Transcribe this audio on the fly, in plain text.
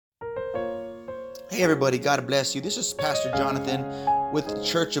Hey everybody, God bless you. This is Pastor Jonathan with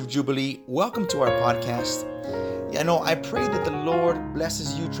Church of Jubilee. Welcome to our podcast. I pray that the Lord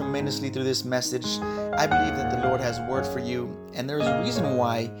blesses you tremendously through this message. I believe that the Lord has a word for you, and there is a reason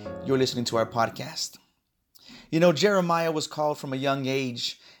why you're listening to our podcast. Jeremiah was called from a young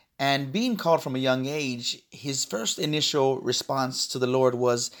age, and being called from a young age, his first initial response to the Lord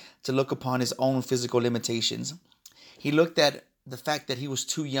was to look upon his own physical limitations. He looked at the fact that he was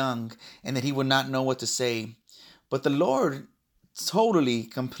too young and that he would not know what to say. But the Lord totally,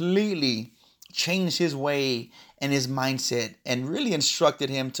 completely changed his way and his mindset and really instructed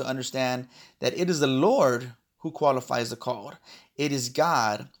him to understand that it is the Lord who qualifies the called. It is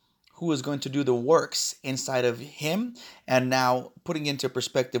God who is going to do the works inside of him. And now, putting into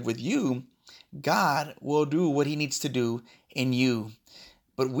perspective with you, God will do what he needs to do in you.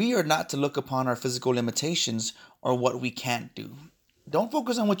 But we are not to look upon our physical limitations or what we can't do. Don't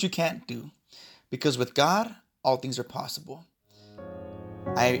focus on what you can't do, because with God, all things are possible.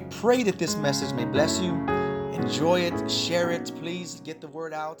 I pray that this message may bless you. Enjoy it, share it, please get the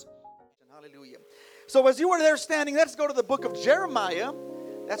word out. Hallelujah. So as you were there standing, let's go to the book of Jeremiah.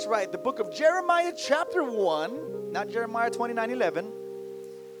 That's right, the book of Jeremiah chapter 1, not Jeremiah 29:11.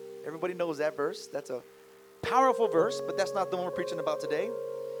 Everybody knows that verse. That's a powerful verse, but that's not the one we're preaching about today.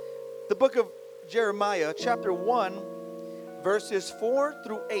 The book of Jeremiah chapter 1, verses 4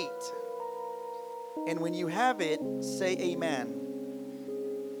 through 8. And when you have it, say amen.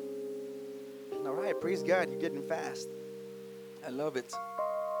 All right, praise God, you're getting fast. I love it.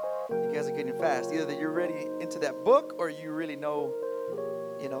 You guys are getting fast. Either that you're ready into that book, or you really know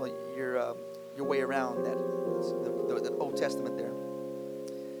your way around the Old Testament there.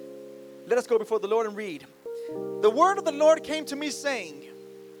 Let us go before the Lord and read. The word of the Lord came to me saying,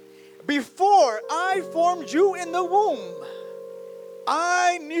 before I formed you in the womb,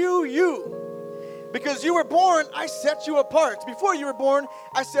 I knew you. Because you were born, I set you apart. Before you were born,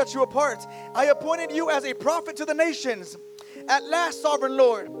 I set you apart. I appointed you as a prophet to the nations. At last, sovereign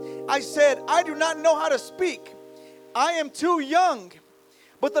Lord, I said, I do not know how to speak. I am too young.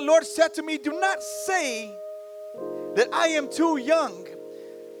 But the Lord said to me, do not say that I am too young.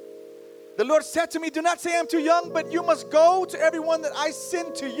 The Lord said to me, do not say I'm too young, but you must go to everyone that I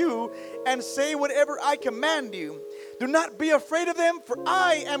send to you and say whatever I command you. Do not be afraid of them, for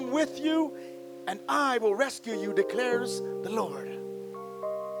I am with you, and I will rescue you, declares the Lord.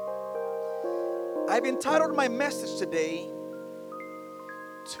 I've entitled my message today,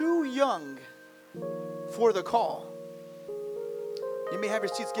 Too Young for the Call. You may have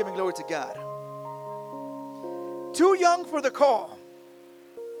your seats giving glory to God. Too young for the call.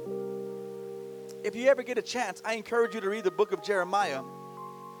 If you ever get a chance, I encourage you to read the book of Jeremiah,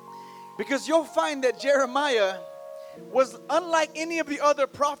 because you'll find that Jeremiah was unlike any of the other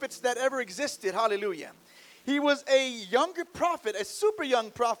prophets that ever existed. Hallelujah. He was a younger prophet, a super young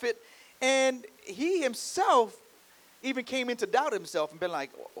prophet, and he himself even came in to doubt himself and been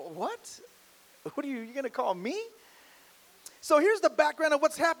like, what? What are you going to call me? So here's the background of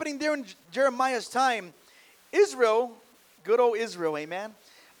what's happening there in Jeremiah's time. Israel, good old Israel, amen.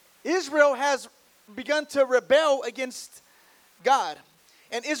 Israel has begun to rebel against God.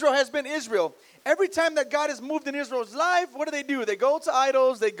 And Israel has been Israel. Every time that God has moved in Israel's life, what do? They go to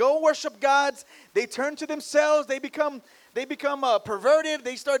idols. They go worship gods. They turn to themselves. They become perverted.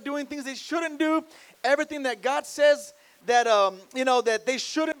 They start doing things they shouldn't do. Everything that God says that that they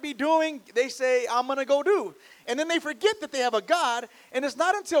shouldn't be doing, they say, I'm going to go do. And then they forget that they have a God. And it's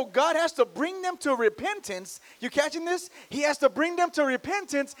not until God has to bring them to repentance. You catching this? He has to bring them to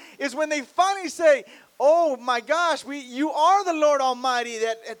repentance is when they finally say, oh my gosh, you are the Lord Almighty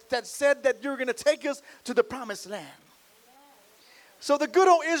that said that you're going to take us to the promised land. So the good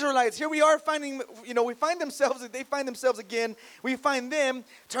old Israelites, here we are they find themselves again. We find them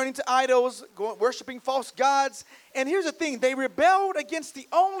turning to idols, worshiping false gods. And here's the thing, they rebelled against the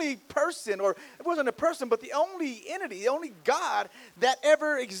only person, or it wasn't a person, but the only entity, the only God that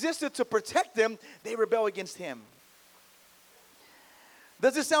ever existed to protect them. They rebel against him.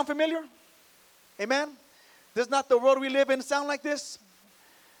 Does this sound familiar? Amen? Does not the world we live in sound like this?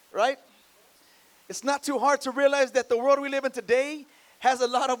 Right? It's not too hard to realize that the world we live in today has a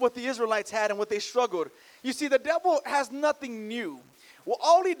lot of what the Israelites had and what they struggled. You see, the devil has nothing new. Well,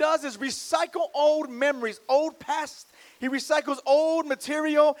 all he does is recycle old memories, old past. He recycles old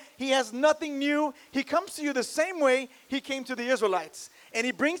material. He has nothing new. He comes to you the same way he came to the Israelites. And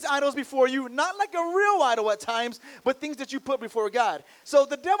he brings idols before you, not like a real idol at times, but things that you put before God. So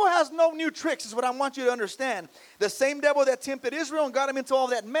the devil has no new tricks, is what I want you to understand. The same devil that tempted Israel and got him into all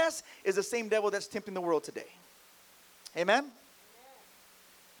that mess is the same devil that's tempting the world today. Amen?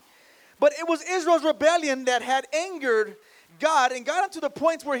 But it was Israel's rebellion that had angered God and got him to the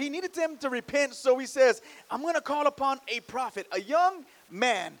point where he needed them to repent. So he says, I'm going to call upon a prophet, a young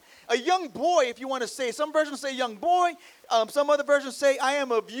man, a young boy, if you want to say. Some versions say young boy. Some other versions say, I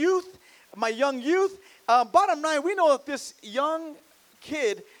am of youth, my young youth. Bottom line, we know that this young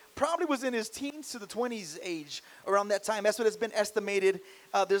kid probably was in his teens to the 20s age around that time. That's what has been estimated.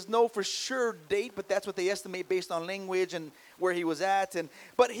 There's no for sure date, but that's what they estimate based on language and where he was at.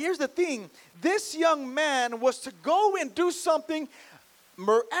 But here's the thing. This young man was to go and do something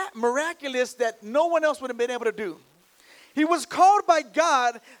miraculous that no one else would have been able to do. He was called by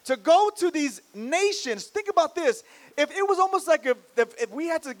God to go to these nations. Think about this. If it was almost like if we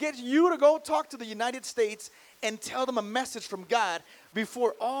had to get you to go talk to the United States and tell them a message from God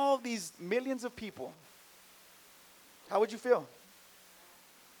before all these millions of people, how would you feel?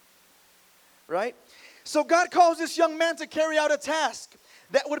 Right? So God calls this young man to carry out a task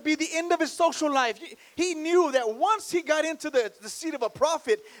that would be the end of his social life. He knew that once he got into the seat of a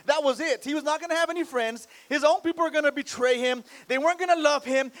prophet, that was it. He was not going to have any friends. His own people were going to betray him. They weren't going to love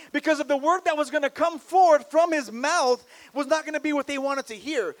him because of the word that was going to come forth from his mouth was not going to be what they wanted to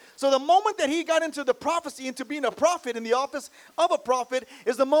hear. So the moment that he got into the prophecy, into being a prophet in the office of a prophet,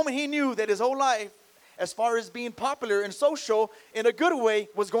 is the moment he knew that his whole life, as far as being popular and social in a good way,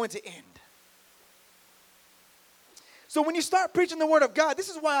 was going to end. So when you start preaching the word of God, this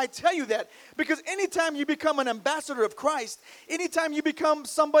is why I tell you that. Because anytime you become an ambassador of Christ, anytime you become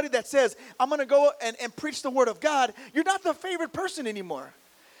somebody that says, I'm going to go and preach the word of God, you're not the favorite person anymore.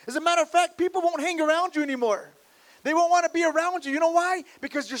 As a matter of fact, people won't hang around you anymore. They won't want to be around you. You know why?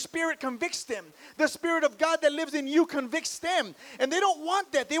 Because your spirit convicts them. The Spirit of God that lives in you convicts them. And they don't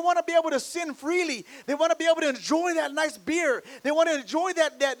want that. They want to be able to sin freely. They want to be able to enjoy that nice beer. They want to enjoy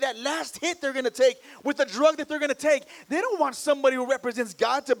that last hit they're going to take with the drug that they're going to take. They don't want somebody who represents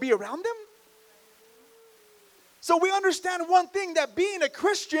God to be around them. So we understand one thing, that being a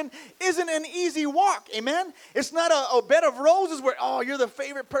Christian isn't an easy walk, amen? It's not a bed of roses where, oh, you're the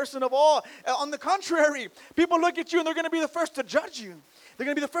favorite person of all. On the contrary, people look at you and they're going to be the first to judge you. They're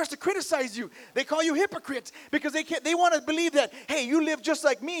going to be the first to criticize you. They call you hypocrites because they want to believe that, hey, you live just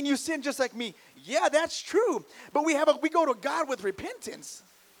like me and you sin just like me. Yeah, that's true. But we go to God with repentance.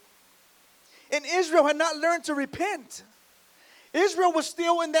 And Israel had not learned to repent. Israel was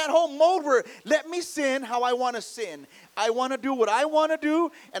still in that whole mode where, let me sin how I want to sin. I want to do what I want to do,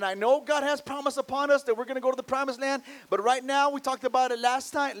 and I know God has promise upon us that we're going to go to the promised land, but right now, we talked about it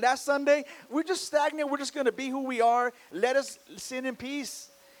last Sunday, we're just stagnant. We're just going to be who we are. Let us sin in peace.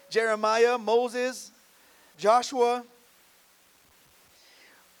 Jeremiah, Moses, Joshua.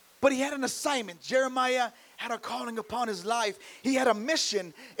 But he had an assignment. Jeremiah had a calling upon his life. He had a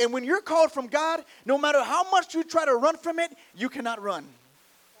mission. And when you're called from God, no matter how much you try to run from it, you cannot run.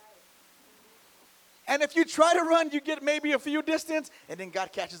 And if you try to run, you get maybe a few distance, and then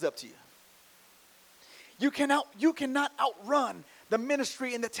God catches up to you. You cannot outrun the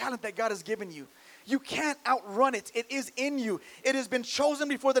ministry and the talent that God has given you. You can't outrun it. It is in you. It has been chosen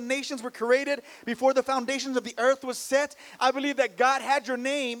before the nations were created, before the foundations of the earth was set. I believe that God had your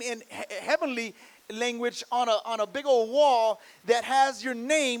name in heavenly language on a big old wall that has your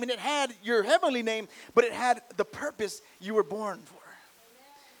name, and it had your heavenly name, but it had the purpose you were born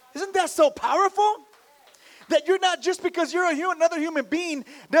for. Isn't that so powerful? That you're not, just because you're another human being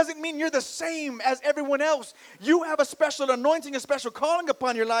doesn't mean you're the same as everyone else. You have a special anointing, a special calling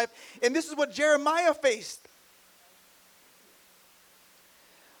upon your life, and this is what Jeremiah faced.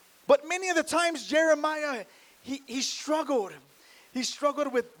 But many of the times Jeremiah, he struggled. He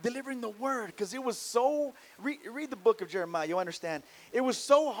struggled with delivering the word because it was so, read the book of Jeremiah, you'll understand. It was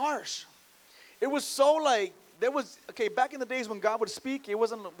so harsh. It was so back in the days when God would speak, it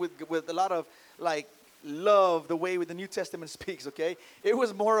wasn't with a lot of love the way the New Testament speaks, okay? It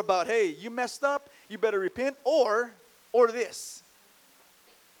was more about, hey, you messed up, you better repent, or this.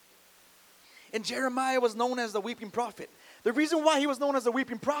 And Jeremiah was known as the weeping prophet. The reason why he was known as the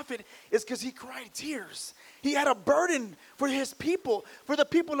weeping prophet is because he cried tears. He had a burden for his people, for the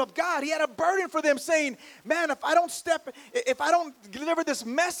people of God. He had a burden for them, saying, man, if I don't deliver this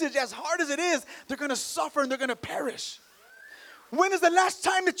message as hard as it is, they're going to suffer and they're going to perish. When is the last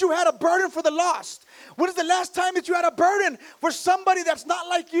time that you had a burden for the lost? When is the last time that you had a burden for somebody that's not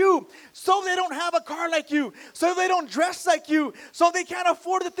like you, so they don't have a car like you, so they don't dress like you, so they can't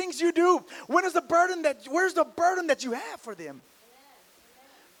afford the things you do? Where's the burden that you have for them?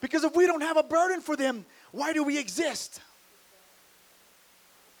 Because if we don't have a burden for them, why do we exist?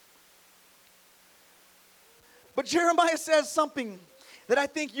 But Jeremiah says something that I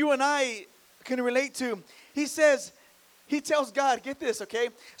think you and I can relate to. He says, he tells God, get this, okay?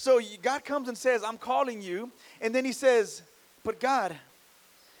 So God comes and says, I'm calling you. And then he says, but God,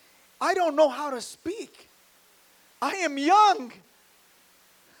 I don't know how to speak. I am young.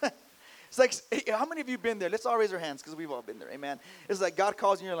 It's like, hey, how many of you been there? Let's all raise our hands because we've all been there. Amen. It's like God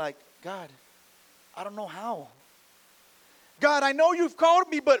calls you and you're like, God, I don't know how. God, I know you've called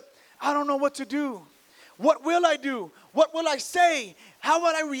me, but I don't know what to do. What will I do? What will I say? How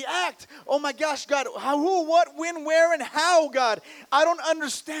will I react? Oh my gosh, God, how, who, what, when, where, and how, God? I don't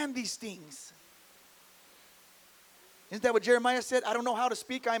understand these things. Isn't that what Jeremiah said? I don't know how to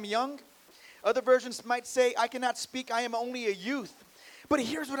speak, I am young. Other versions might say, I cannot speak, I am only a youth. But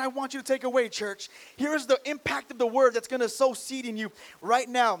here's what I want you to take away, church. Here's the impact of the word that's going to sow seed in you right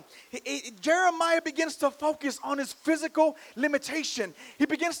now. Jeremiah begins to focus on his physical limitation. He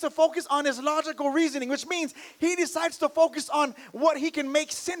begins to focus on his logical reasoning, which means he decides to focus on what he can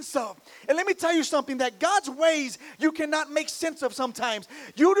make sense of. And let me tell you something, that God's ways you cannot make sense of sometimes.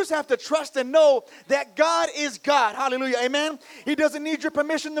 You just have to trust and know that God is God. Hallelujah. Amen. He doesn't need your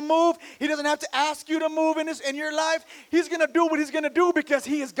permission to move. He doesn't have to ask you to move in your life. He's going to do what he's going to do because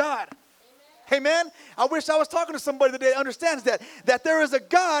he is God. Amen. I wish I was talking to somebody today that understands that there is a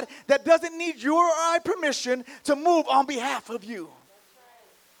God that doesn't need your or I permission to move on behalf of you.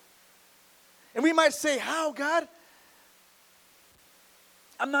 And we might say, how, God?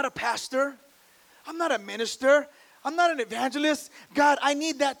 I'm not a pastor. I'm not a minister. I'm not an evangelist. God, I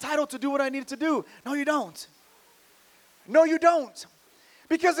need that title to do what I need to do. No, you don't. No, you don't.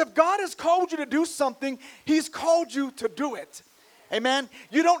 Because if God has called you to do something, he's called you to do it. Amen.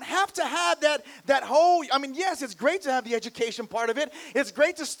 You don't have to have that whole, yes, it's great to have the education part of it. It's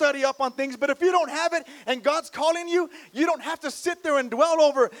great to study up on things. But if you don't have it and God's calling you, you don't have to sit there and dwell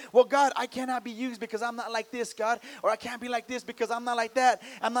over, well, God, I cannot be used because I'm not like this, God. Or I can't be like this because I'm not like that.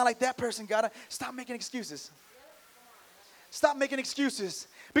 I'm not like that person, God. Stop making excuses. Stop making excuses.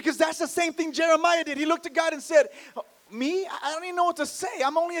 Because that's the same thing Jeremiah did. He looked at God and said, me? I don't even know what to say.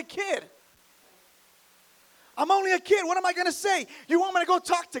 I'm only a kid. I'm only a kid. What am I going to say? You want me to go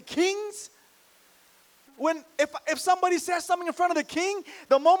talk to kings? If somebody says something in front of the king,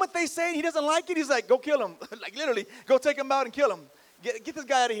 the moment they say it, he doesn't like it, he's like, go kill him. Like literally, go take him out and kill him. Get this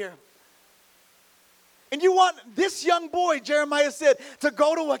guy out of here. And you want this young boy, Jeremiah said, to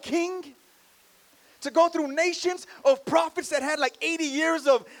go to a king? To go through nations of prophets that had like 80 years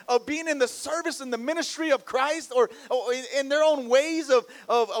of being in the service and the ministry of Christ, or in their own ways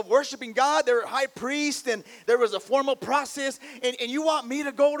of worshiping God. They're high priest and there was a formal process. And you want me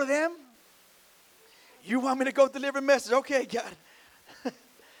to go to them? You want me to go deliver a message? Okay, God.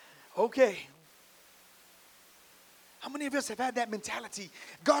 Okay. How many of us have had that mentality?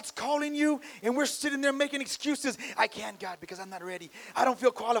 God's calling you and we're sitting there making excuses. I can't, God, because I'm not ready. I don't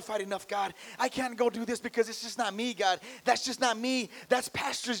feel qualified enough, God. I can't go do this because it's just not me, God. That's just not me. That's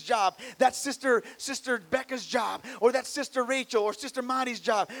pastor's job. That's Sister Becca's job. Or that's Sister Rachel or Sister Monty's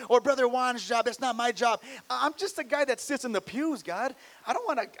job. Or Brother Juan's job. That's not my job. I'm just a guy that sits in the pews, God. I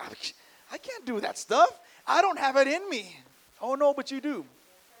can't do that stuff. I don't have it in me. Oh, no, but you do.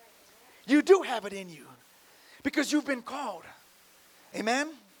 You do have it in you. Because you've been called. Amen?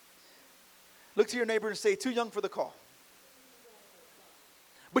 Look to your neighbor and say, too young for the call.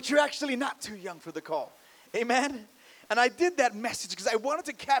 But you're actually not too young for the call. Amen? And I did that message because I wanted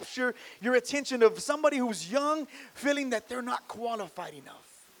to capture your attention of somebody who's young, feeling that they're not qualified enough.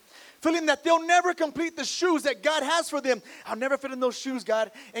 Feeling that they'll never complete the shoes that God has for them. I'll never fit in those shoes,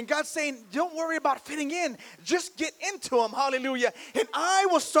 God. And God's saying, don't worry about fitting in. Just get into them. Hallelujah. And I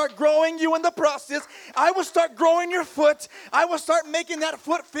will start growing you in the process. I will start growing your foot. I will start making that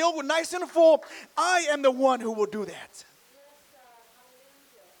foot feel nice and full. I am the one who will do that.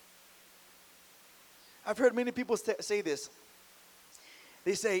 I've heard many people say this.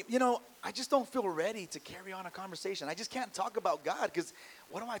 They say, I just don't feel ready to carry on a conversation. I just can't talk about God because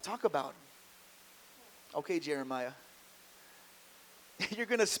what do I talk about? Okay, Jeremiah. You're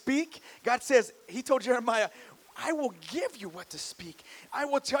going to speak? God says, he told Jeremiah, I will give you what to speak. I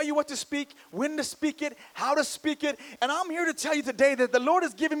will tell you what to speak, when to speak it, how to speak it. And I'm here to tell you today that the Lord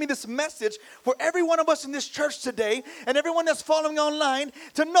has given me this message for every one of us in this church today and everyone that's following online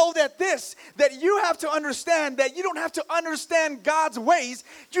to know that you have to understand that you don't have to understand God's ways.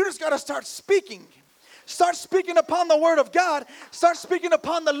 You just got to start speaking. Start speaking upon the word of God. Start speaking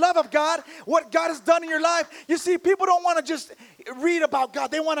upon the love of God, what God has done in your life. You see, people don't want to just read about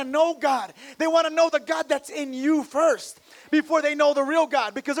God. They want to know God. They want to know the God that's in you first before they know the real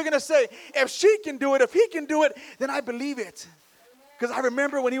God. Because they're going to say, if she can do it, if he can do it, then I believe it. Because I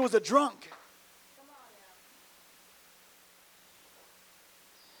remember when he was a drunk.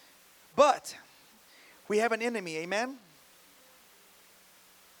 But we have an enemy, amen?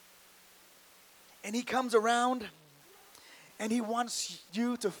 And he comes around and he wants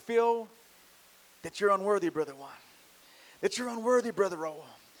you to feel that you're unworthy, Brother Juan. That you're unworthy, Brother Raul.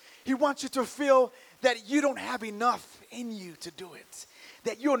 He wants you to feel that you don't have enough in you to do it.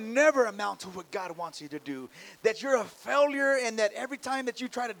 That you'll never amount to what God wants you to do. That you're a failure and that every time that you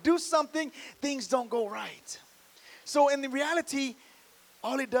try to do something, things don't go right. So in the reality,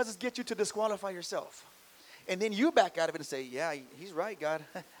 all he does is get you to disqualify yourself. And then you back out of it and say, yeah, he's right, God.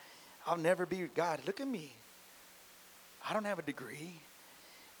 I'll never be God. Look at me. I don't have a degree.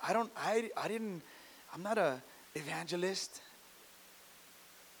 I'm not a evangelist.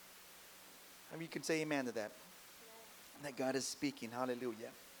 I mean, you can say amen to that. That God is speaking. Hallelujah.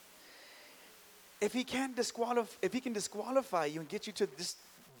 If he can disqualify you and get you to just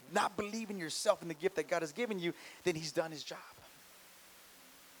not believe in yourself and the gift that God has given you, then he's done his job.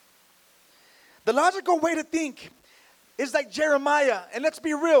 The logical way to think is like Jeremiah. And let's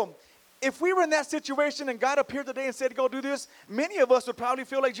be real. If we were in that situation and God appeared today and said, go do this, many of us would probably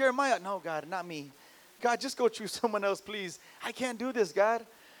feel like Jeremiah. No, God, not me. God, just go choose someone else, please. I can't do this, God.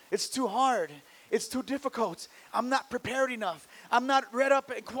 It's too hard. It's too difficult. I'm not prepared enough. I'm not read up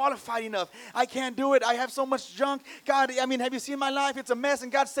and qualified enough. I can't do it. I have so much junk. God, I mean, have you seen my life? It's a mess.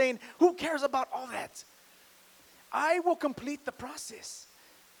 And God's saying, who cares about all that? I will complete the process.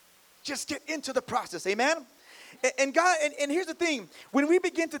 Just get into the process. Amen? And God, and here's the thing. When we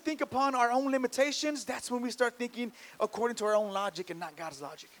begin to think upon our own limitations, that's when we start thinking according to our own logic and not God's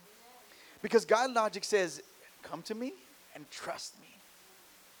logic. Because God's logic says, come to me and trust me.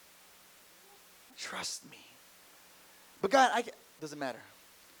 Trust me. But God, doesn't matter.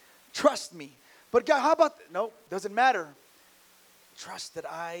 Trust me. But God, how about, no, doesn't matter. Trust that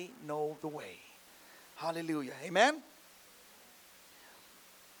I know the way. Hallelujah. Amen?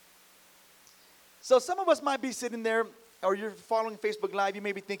 So some of us might be sitting there, or you're following Facebook Live, you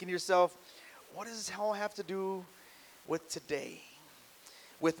may be thinking to yourself, what does this all have to do with today?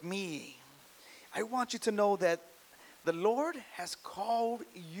 With me? I want you to know that the Lord has called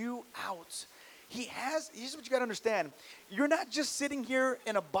you out. Here's what you got to understand. You're not just sitting here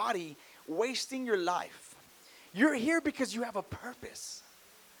in a body wasting your life. You're here because you have a purpose.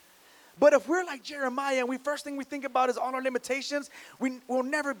 But if we're like Jeremiah and first thing we think about is all our limitations, we'll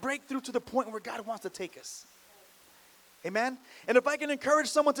never break through to the point where God wants to take us. Amen? And if I can encourage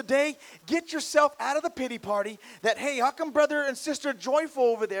someone today, get yourself out of the pity party that, hey, how come brother and sister Joyful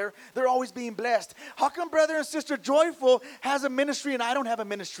over there, they're always being blessed? How come brother and sister Joyful has a ministry and I don't have a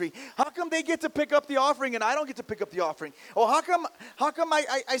ministry? How come they get to pick up the offering and I don't get to pick up the offering? Or how come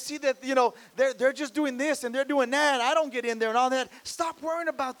I see that, they're just doing this and they're doing that and I don't get in there and all that? Stop worrying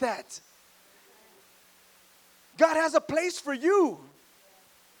about that. God has a place for you.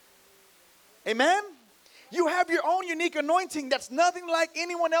 Amen? You have your own unique anointing that's nothing like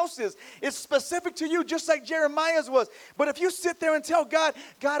anyone else's. It's specific to you, just like Jeremiah's was. But if you sit there and tell God,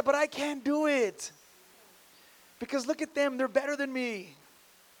 but I can't do it. Because look at them, they're better than me.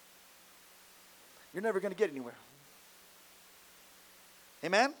 You're never going to get anywhere.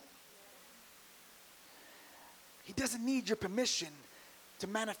 Amen? He doesn't need your permission to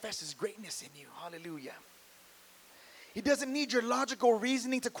manifest his greatness in you. Hallelujah. He doesn't need your logical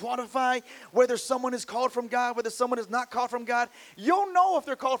reasoning to quantify whether someone is called from God, whether someone is not called from God. You'll know if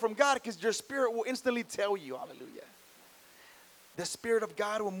they're called from God because your spirit will instantly tell you. Hallelujah. The Spirit of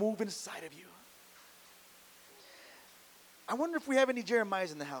God will move inside of you. I wonder if we have any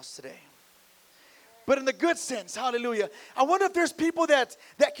Jeremiahs in the house today. But in the good sense, hallelujah. I wonder if there's people that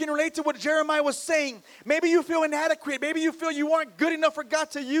can relate to what Jeremiah was saying. Maybe you feel inadequate. Maybe you feel you aren't good enough for God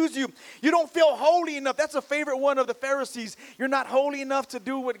to use you. You don't feel holy enough. That's a favorite one of the Pharisees. You're not holy enough to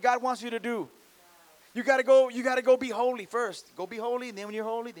do what God wants you to do. You gotta go be holy first. Go be holy, and then when you're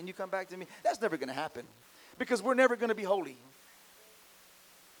holy, then you come back to me. That's never gonna happen. Because we're never gonna be holy.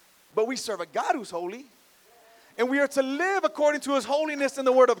 But we serve a God who's holy. And we are to live according to his holiness in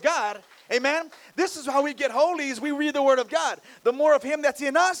the Word of God. Amen? This is how we get holy, is we read the Word of God. The more of him that's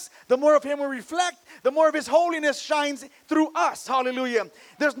in us, the more of him we reflect, the more of his holiness shines through us. Hallelujah.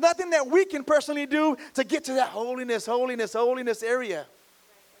 There's nothing that we can personally do to get to that holiness area.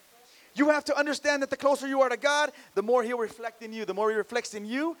 You have to understand that the closer you are to God, the more he'll reflect in you. The more he reflects in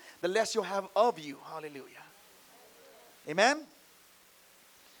you, the less you'll have of you. Hallelujah. Amen?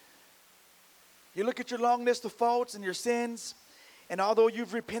 You look at your long list of faults and your sins, and although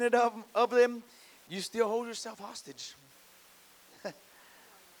you've repented of them, you still hold yourself hostage.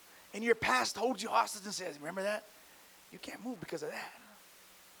 And your past holds you hostage and says, remember that? You can't move because of that.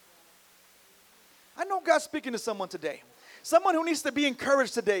 I know God's speaking to someone today. Someone who needs to be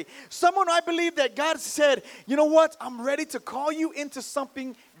encouraged today. Someone I believe that God said, you know what? I'm ready to call you into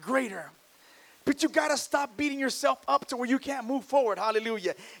something greater. But you got to stop beating yourself up to where you can't move forward.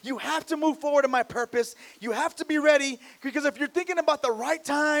 Hallelujah. You have to move forward in my purpose. You have to be ready, because if you're thinking about the right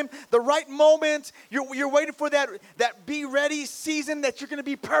time, the right moment, you're waiting for that be ready season that you're going to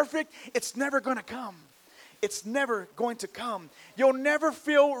be perfect, it's never going to come. It's never going to come. You'll never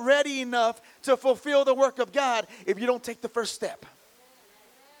feel ready enough to fulfill the work of God if you don't take the first step.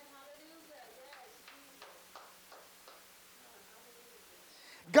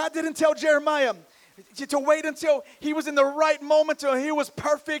 God didn't tell Jeremiah to wait until he was in the right moment, until he was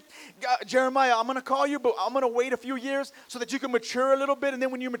perfect. Jeremiah, I'm going to call you, but I'm going to wait a few years so that you can mature a little bit, and then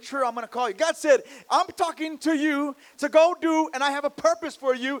when you mature, I'm going to call you. God said, I'm talking to you to go do, and I have a purpose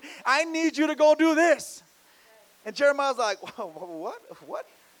for you. I need you to go do this. And Jeremiah's like, what?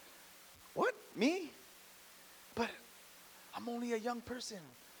 What? Me? But I'm only a young person.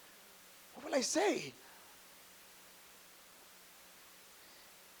 What will I say?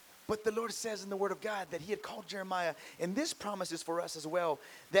 But the Lord says in the Word of God that he had called Jeremiah, and this promise is for us as well,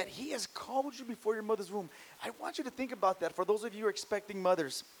 that he has called you before your mother's womb. I want you to think about that. For those of you who are expecting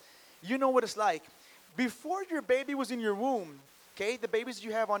mothers, you know what it's like. Before your baby was in your womb, okay, the babies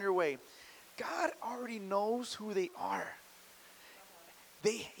you have on your way, God already knows who they are.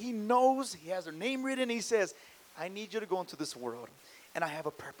 He knows, he has their name written, and he says, I need you to go into this world, and I have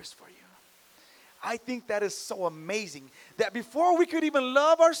a purpose for you. I think that is so amazing that before we could even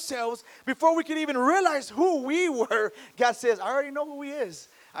love ourselves, before we could even realize who we were, God says, I already know who he is.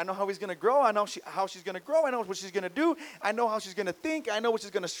 I know how he's going to grow. I know how she's going to grow. I know what she's going to do. I know how she's going to think. I know what she's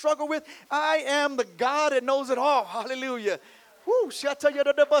going to struggle with. I am the God that knows it all. Hallelujah. Woo, I'm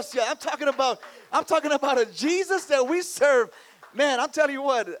talking about a Jesus that we serve. Man, I'm telling you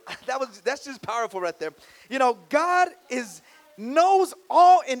what, that's just powerful right there. You know, God knows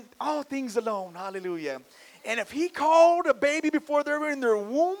all things alone. Hallelujah. And if he called a baby before they were in their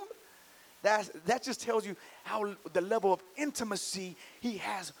womb, that just tells you how the level of intimacy he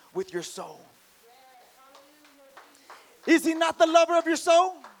has with your soul. Is he not the lover of your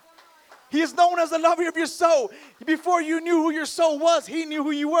soul? He is known as the lover of your soul. Before you knew who your soul was, he knew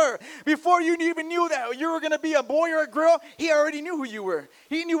who you were. Before you even knew that you were going to be a boy or a girl, he already knew who you were.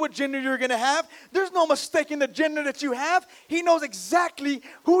 He knew what gender you were going to have. There's no mistake in the gender that you have. He knows exactly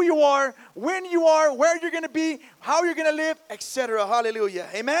who you are, when you are, where you're going to be, how you're going to live, etc. Hallelujah.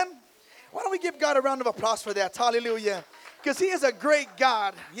 Amen? Why don't we give God a round of applause for that? Hallelujah. Because he is a great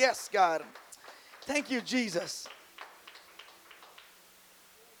God. Yes, God. Thank you, Jesus.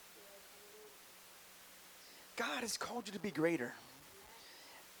 God has called you to be greater.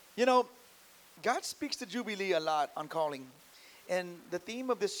 You know, God speaks to Jubilee a lot on calling. And the theme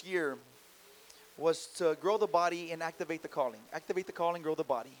of this year was to grow the body and activate the calling. Activate the calling, grow the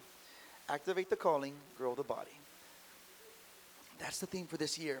body. Activate the calling, grow the body. That's the theme for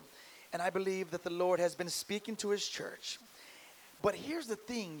this year. And I believe that the Lord has been speaking to his church. But here's the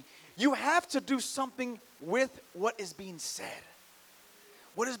thing. You have to do something with what is being said.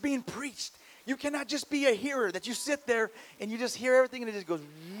 What is being preached. You cannot just be a hearer that you sit there and you just hear everything and it just goes,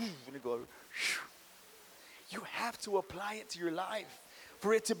 and it goes. You have to apply it to your life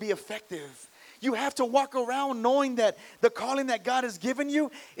for it to be effective. You have to walk around knowing that the calling that God has given you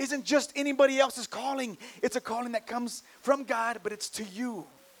isn't just anybody else's calling. It's a calling that comes from God, but it's to you.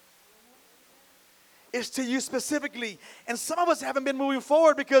 It's to you specifically. And some of us haven't been moving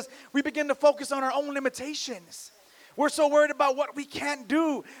forward because we begin to focus on our own limitations. We're so worried about what we can't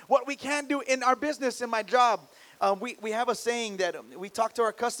do in our business, in my job. We have a saying that we talk to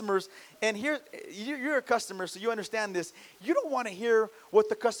our customers, and here, you're a customer, so you understand this. You don't want to hear what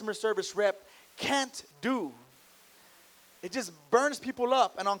the customer service rep can't do. It just burns people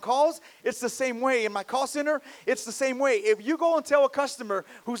up. And on calls, it's the same way. In my call center, it's the same way. If you go and tell a customer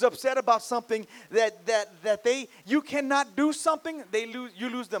who's upset about something that you cannot do something, you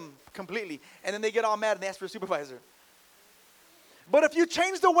lose them completely. And then they get all mad and they ask for a supervisor. But if you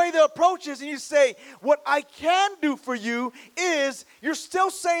change the way the approach is and you say, what I can do for you is, you're still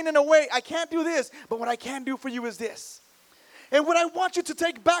saying in a way, I can't do this, but what I can do for you is this. And what I want you to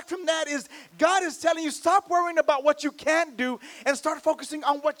take back from that is God is telling you, stop worrying about what you can't do and start focusing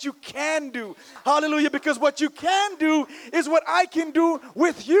on what you can do. Hallelujah. Because what you can do is what I can do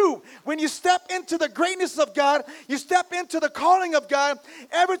with you. When you step into the greatness of God, you step into the calling of God,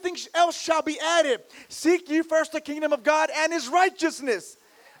 everything else shall be added. Seek ye first the kingdom of God and his righteousness.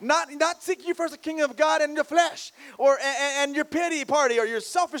 Not seek you first the kingdom of God and your flesh or and your pity party or your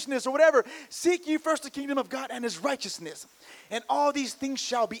selfishness or whatever. Seek you first the kingdom of God and his righteousness. And all these things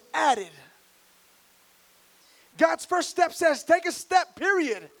shall be added. God's first step says, take a step,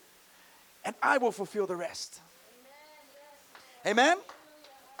 period. And I will fulfill the rest. Amen?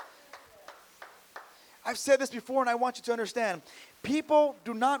 I've said this before and I want you to understand. People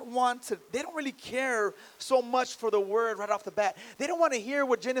do not want to, they don't really care so much for the word right off the bat. They don't want to hear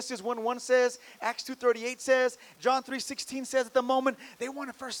what Genesis 1:1 says, Acts 2:38 says, John 3:16 says at the moment. They want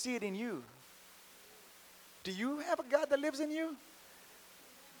to first see it in you. Do you have a God that lives in you?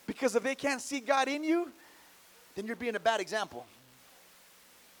 Because if they can't see God in you, then you're being a bad example.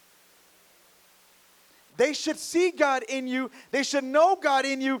 They should see God in you. They should know God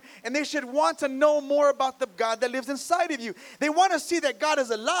in you. And they should want to know more about the God that lives inside of you. They want to see that God is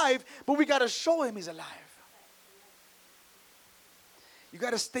alive, but we got to show him he's alive. You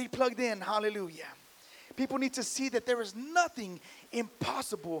got to stay plugged in. Hallelujah. People need to see that there is nothing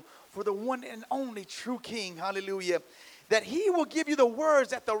impossible for the one and only true King. Hallelujah. That he will give you the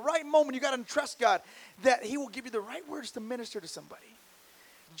words at the right moment. You got to trust God that he will give you the right words to minister to somebody.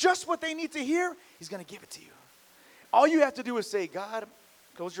 Just what they need to hear, he's going to give it to you. All you have to do is say, God,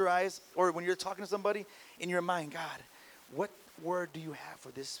 close your eyes, or when you're talking to somebody, in your mind, God, what word do you have for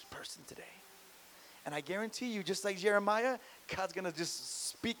this person today? And I guarantee you, just like Jeremiah, God's going to just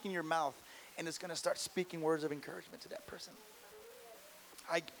speak in your mouth, and it's going to start speaking words of encouragement to that person.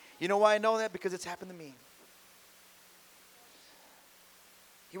 You know why I know that? Because it's happened to me.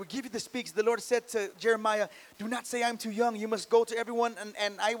 He will give you the speaks. The Lord said to Jeremiah, do not say I'm too young. You must go to everyone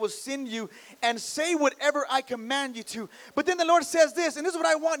and I will send you and say whatever I command you to. But then the Lord says this, and this is what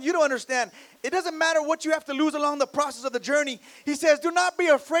I want you to understand. It doesn't matter what you have to lose along the process of the journey. He says, do not be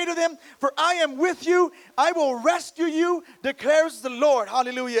afraid of them, for I am with you. I will rescue you, declares the Lord.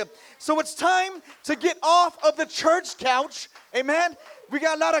 Hallelujah. So it's time to get off of the church couch. Amen. We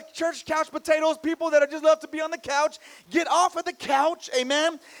got a lot of church couch potatoes, people that just love to be on the couch. Get off of the couch,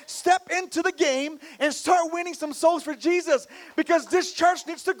 amen. Step into the game and start winning some souls for Jesus. Because this church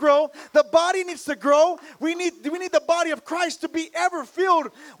needs to grow. The body needs to grow. We need the body of Christ to be ever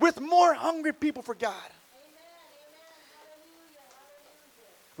filled with more hungry people for God.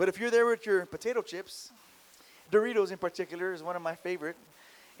 But if you're there with your potato chips, Doritos in particular is one of my favorite,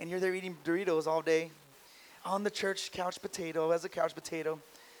 and you're there eating Doritos all day, on the church couch potato, as a couch potato,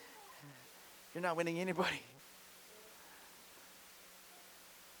 you're not winning anybody.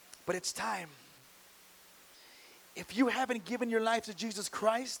 But it's time. If you haven't given your life to Jesus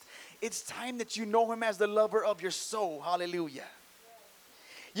Christ, it's time that you know him as the lover of your soul. Hallelujah.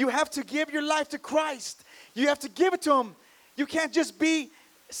 You have to give your life to Christ. You have to give it to him. You can't just be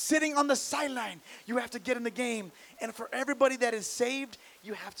sitting on the sideline. You have to get in the game. And for everybody that is saved,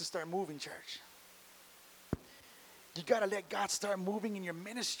 you have to start moving, church. You got to let God start moving in your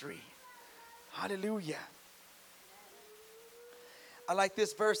ministry. Hallelujah. I like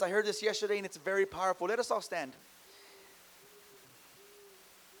this verse. I heard this yesterday and it's very powerful. Let us all stand.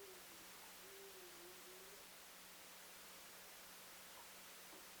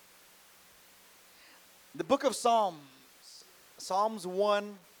 The book of Psalms, Psalms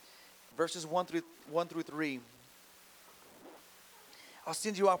 1, verses 1 through 3. I'll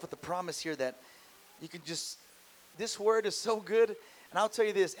send you off with the promise here that you can just, this word is so good. And I'll tell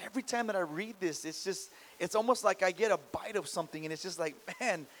you this, every time that I read this, it's almost like I get a bite of something. And it's just like,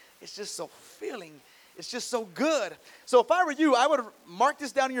 man, it's just so filling. It's just so good. So if I were you, I would mark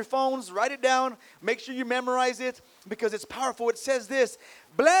this down in your phones, write it down, make sure you memorize it because it's powerful. It says this,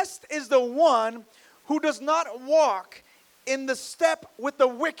 blessed is the one who does not walk in the step with the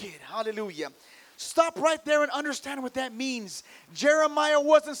wicked. Hallelujah. Stop right there and understand what that means. Jeremiah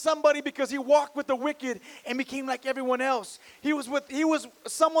wasn't somebody because he walked with the wicked and became like everyone else. He was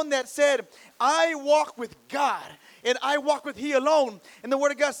someone that said, I walk with God and I walk with he alone. And the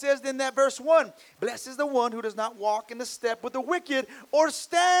word of God says in that verse 1, blessed is the one who does not walk in the step with the wicked or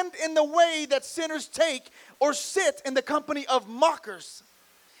stand in the way that sinners take or sit in the company of mockers.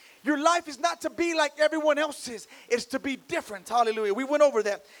 Your life is not to be like everyone else's. It's to be different. Hallelujah. We went over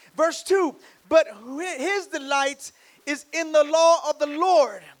that. Verse 2, but his delight is in the law of the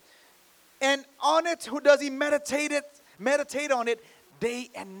Lord. And on it, who does he meditate on it day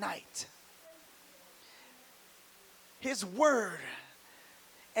and night. His word.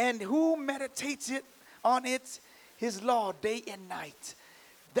 And who meditates on it, his law day and night.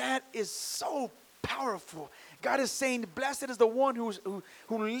 That is so powerful. God is saying, blessed is the one who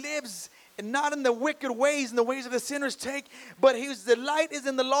lives not in the wicked ways, in the ways of the sinners take, but his delight is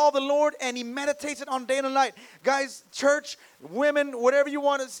in the law of the Lord, and he meditates it on day and night. Guys, church, women, whatever you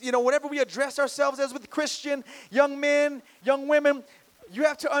want to, whatever we address ourselves as with Christian, young men, young women, you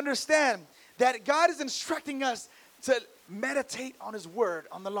have to understand that God is instructing us to meditate on his word,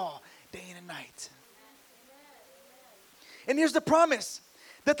 on the law, day and night. And here's the promise.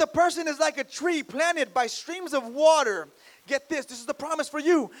 That the person is like a tree planted by streams of water. Get this, this is the promise for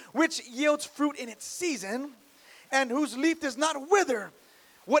you, which yields fruit in its season, and whose leaf does not wither.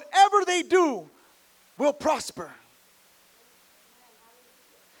 Whatever they do will prosper.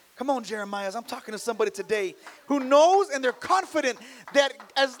 Come on, Jeremiah. I'm talking to somebody today who knows and they're confident that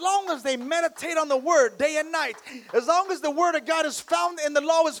as long as they meditate on the word day and night, as long as the word of God is found and the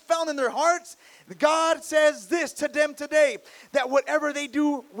law is found in their hearts, God says this to them today, that whatever they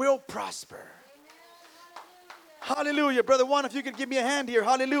do will prosper. Hallelujah. Brother Juan, if you could give me a hand here.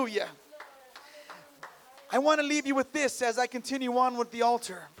 Hallelujah. I want to leave you with this as I continue on with the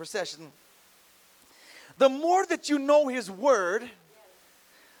altar procession. The more that you know His word,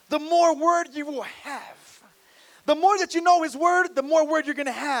 the more word you will have. The more that you know His word, the more word you're going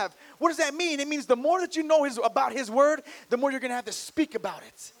to have. What does that mean? It means the more that you know about His word, the more you're going to have to speak about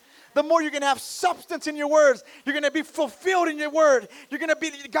it. The more you're going to have substance in your words. You're going to be fulfilled in your word.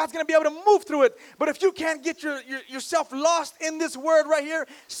 God's going to be able to move through it. But if you can't get yourself lost in this word right here,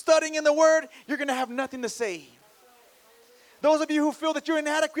 studying in the word, you're going to have nothing to say. Those of you who feel that you're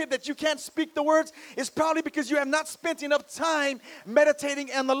inadequate, that you can't speak the words, it's probably because you have not spent enough time meditating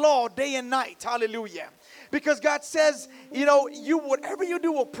on the law day and night. Hallelujah. Because God says, whatever you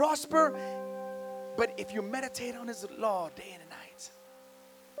do will prosper. But if you meditate on His law day and night.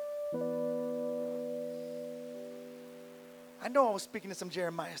 I know I was speaking to some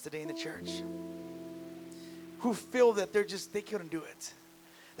Jeremiahs today in the church who feel that they couldn't do it,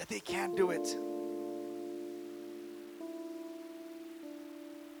 that they can't do it.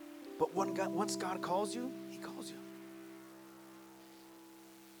 But once God calls you, He calls you.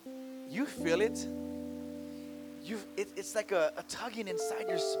 You feel it. It's like a tugging inside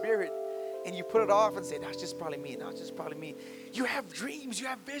your spirit, and you put it off and say, "That's just probably me. No, it's just probably me." You have dreams. You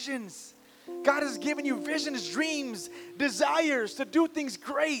have visions. God has given you visions, dreams, desires to do things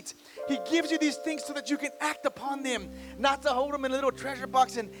great. He gives you these things so that you can act upon them, not to hold them in a little treasure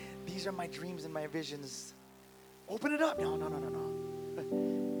box and, "These are my dreams and my visions." Open it up. No.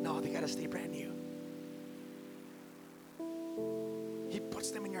 No, they got to stay brand new. He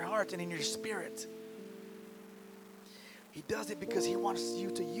puts them in your heart and in your spirit. He does it because He wants you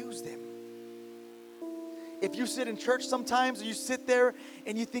to use them. If you sit in church sometimes, or you sit there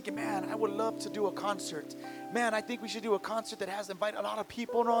and you think, "Man, I would love to do a concert. Man, I think we should do a concert that has invited a lot of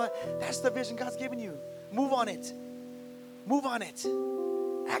people and all that." That's the vision God's given you. Move on it. Move on it.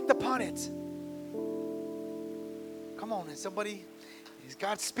 Act upon it. Come on, somebody. Is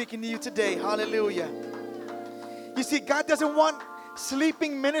God speaking to you today? Hallelujah. You see, God doesn't want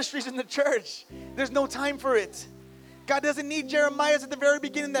sleeping ministries in the church. There's no time for it. God doesn't need Jeremiahs at the very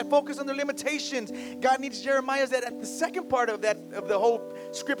beginning that focus on their limitations. God needs Jeremiahs that at the second part of the whole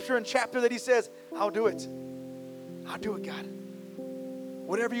scripture and chapter that He says, "I'll do it. I'll do it, God.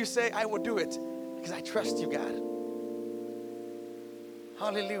 Whatever you say, I will do it because I trust you, God."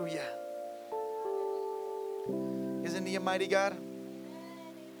 Hallelujah. Isn't He a mighty God?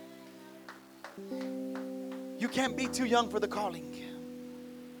 You can't be too young for the calling.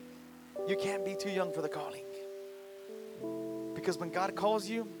 You can't be too young for the calling. Because when God calls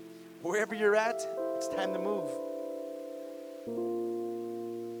you, wherever you're at, it's time to move.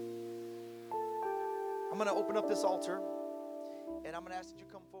 I'm going to open up this altar, and I'm going to ask that you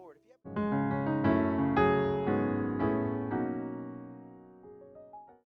come forward. If you have